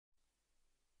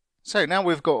So now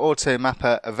we've got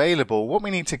AutoMapper available, what we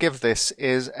need to give this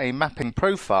is a mapping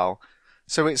profile,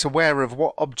 so it's aware of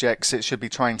what objects it should be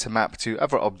trying to map to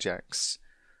other objects.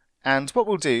 And what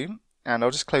we'll do, and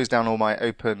I'll just close down all my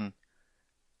open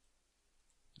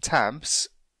tabs,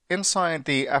 inside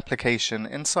the application,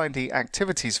 inside the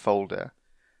activities folder,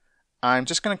 I'm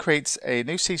just going to create a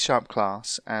new C#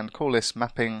 class and call this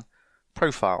mapping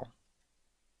profile.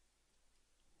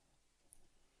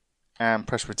 And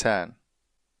press return.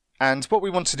 And what we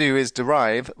want to do is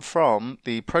derive from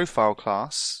the profile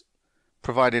class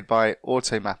provided by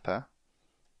AutoMapper,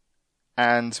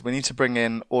 and we need to bring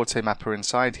in AutoMapper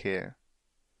inside here.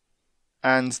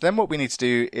 And then what we need to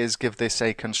do is give this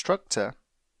a constructor,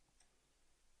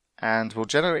 and we'll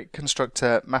generate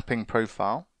constructor mapping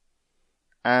profile,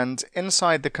 and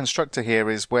inside the constructor here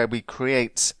is where we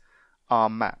create our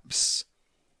maps.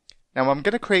 Now I'm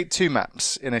going to create two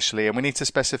maps initially, and we need to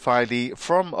specify the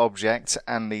from object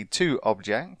and the to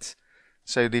object.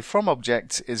 So the from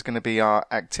object is going to be our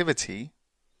activity,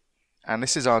 and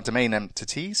this is our domain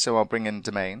entity, so I'll bring in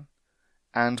domain.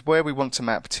 And where we want to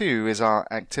map to is our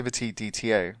activity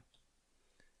DTO.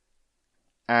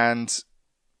 And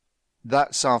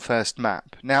that's our first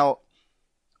map. Now,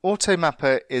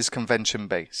 AutoMapper is convention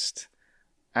based.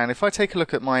 And if I take a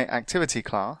look at my activity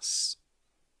class,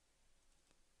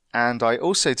 and I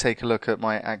also take a look at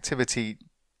my activity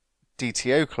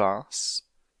DTO class,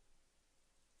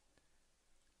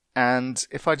 and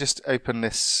if I just open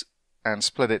this and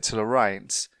split it to the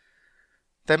right,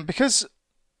 then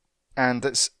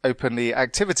let's open the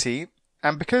activity,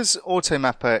 and because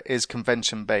AutoMapper is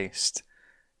convention based,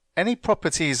 any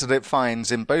properties that it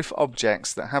finds in both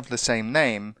objects that have the same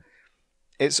name,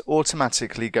 it's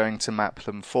automatically going to map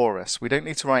them for us. We don't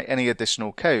need to write any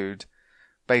additional code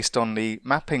based on the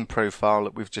mapping profile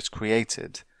that we've just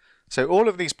created. So all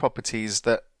of these properties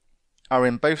that are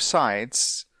in both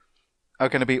sides are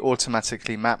going to be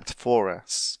automatically mapped for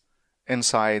us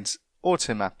inside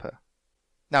AutoMapper.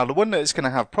 Now the one that it's going to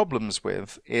have problems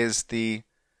with is the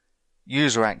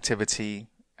user activity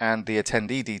and the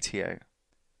attendee DTO.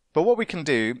 But what we can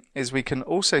do is we can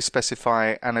also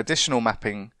specify an additional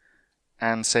mapping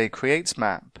and say create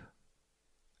map,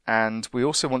 and we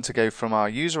also want to go from our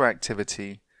user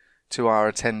activity to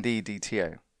our attendee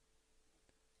DTO.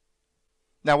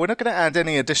 Now we're not going to add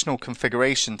any additional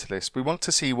configuration to this. We want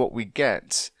to see what we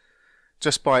get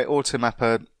just by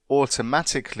AutoMapper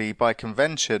automatically, by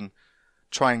convention,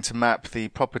 trying to map the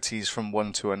properties from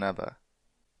one to another.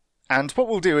 And what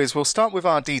we'll do is we'll start with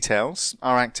our details,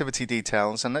 our activity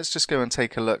details, and let's just go and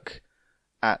take a look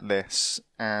at this.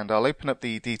 And I'll open up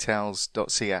the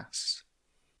details.cs.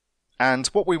 And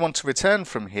what we want to return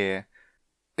from here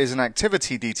is an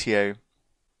activity DTO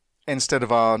instead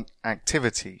of our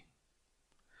activity.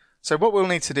 So what we'll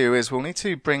need to do is we'll need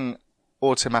to bring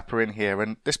AutoMapper in here,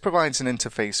 and this provides an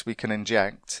interface we can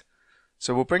inject.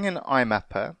 So we'll bring in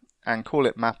IMapper and call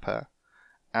it mapper,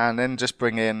 and then just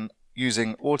bring in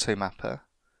using AutoMapper,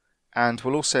 and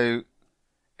we'll also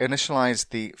initialize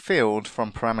the field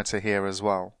from parameter here as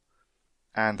well,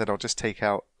 and then I'll just take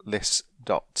out list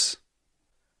dots.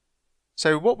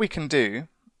 So what we can do,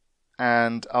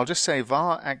 and I'll just say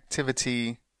var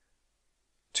activity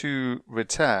to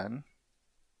return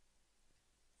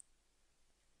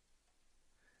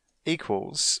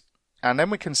equals, and then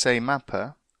we can say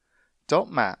mapper dot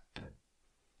map,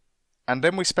 and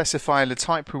then we specify the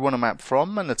type we want to map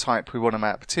from and the type we want to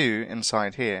map to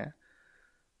inside here.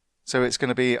 So it's going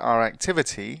to be our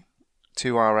activity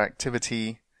to our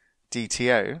activity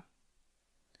DTO,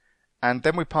 and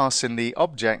then we pass in the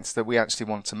object that we actually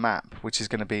want to map, which is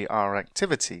going to be our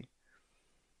activity,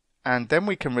 and then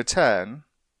we can return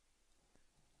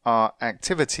our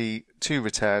activity to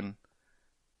return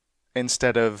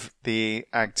instead of the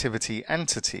activity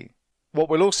entity. What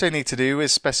we'll also need to do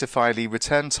is specify the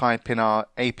return type in our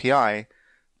API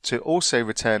to also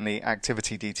return the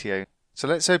activity DTO. So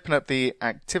let's open up the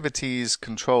activities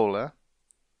controller,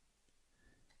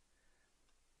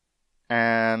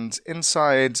 and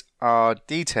inside our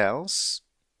details,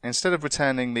 instead of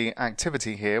returning the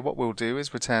activity here, what we'll do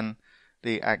is return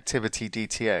the activity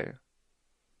DTO.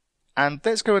 And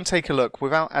let's go and take a look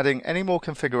without adding any more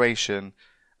configuration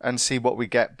and see what we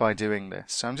get by doing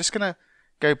this. So I'm just going to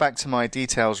go back to my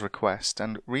details request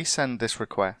and resend this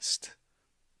request.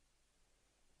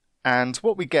 And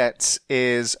what we get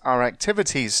is our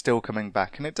activities still coming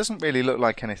back, and it doesn't really look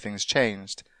like anything's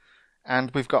changed.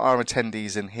 And we've got our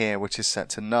attendees in here, which is set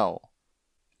to null.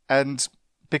 And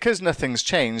because nothing's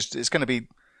changed, it's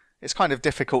kind of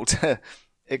difficult to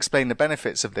explain the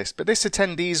benefits of this. But this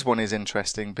attendees one is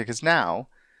interesting because now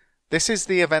this is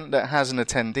the event that has an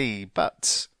attendee,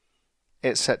 but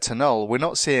it's set to null, we're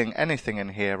not seeing anything in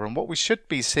here, and what we should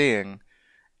be seeing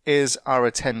is our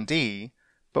attendee,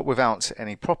 but without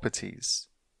any properties.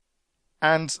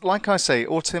 And like I say,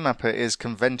 AutoMapper is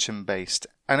convention based,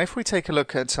 and if we take a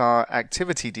look at our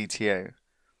activity DTO,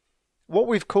 what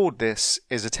we've called this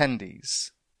is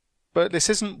attendees. But this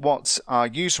isn't what our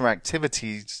user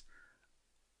activities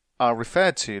are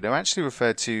referred to. They're actually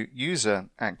referred to user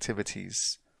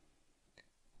activities.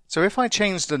 So if I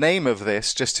change the name of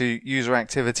this just to user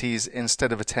activities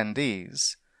instead of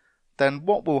attendees, then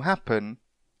what will happen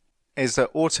is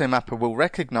that AutoMapper will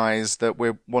recognize that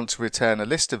we want to return a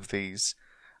list of these,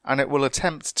 and it will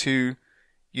attempt to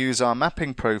use our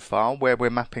mapping profile where we're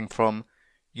mapping from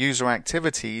user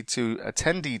activity to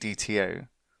attendee DTO.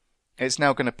 It's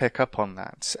now going to pick up on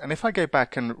that. And if I go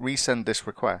back and resend this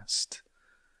request,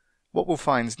 what we'll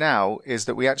find now is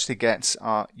that we actually get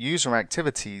our user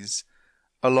activities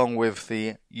along with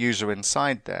the user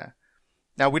inside there.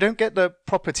 Now we don't get the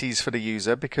properties for the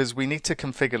user because we need to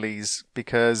configure these,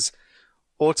 because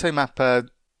AutoMapper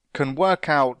can work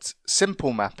out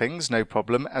simple mappings, no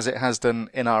problem, as it has done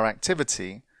in our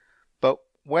activity, but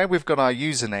where we've got our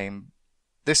username,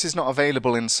 this is not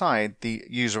available inside the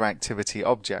user activity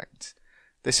object.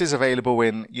 This is available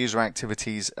in user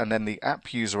activities and then the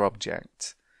app user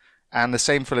object, and the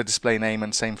same for the display name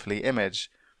and same for the image.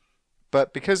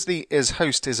 But because the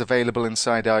isHost is available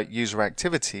inside our user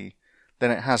activity,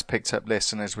 then it has picked up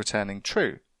this and is returning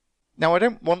true. Now I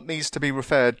don't want these to be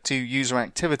referred to user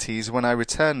activities when I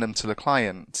return them to the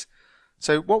client.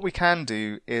 So what we can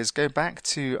do is go back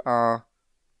to our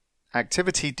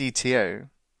activity DTO,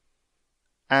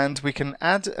 and we can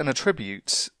add an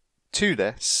attribute to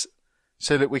this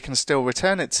so that we can still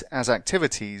return it as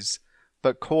activities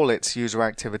but call it user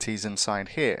activities inside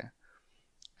here.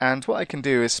 And what I can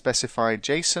do is specify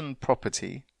JSON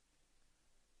property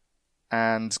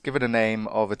and give it a name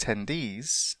of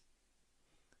attendees,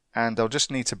 and I'll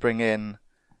just need to bring in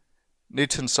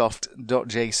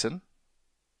newtonsoft.json.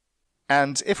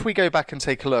 And if we go back and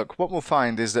take a look, what we'll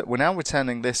find is that we're now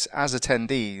returning this as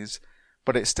attendees,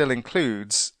 but it still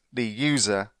includes the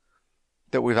user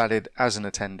that we've added as an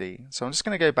attendee. So I'm just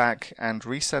going to go back and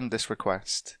resend this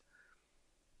request.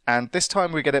 And this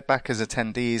time we get it back as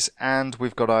attendees, and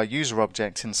we've got our user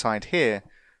object inside here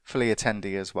for the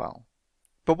attendee as well.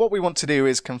 But what we want to do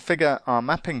is configure our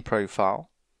mapping profile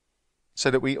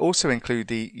so that we also include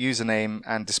the username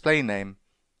and display name.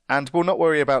 And we'll not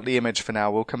worry about the image for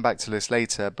now, we'll come back to this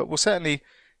later, but we'll certainly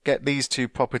get these two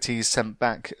properties sent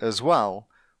back as well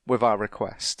with our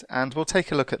request, and we'll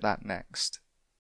take a look at that next.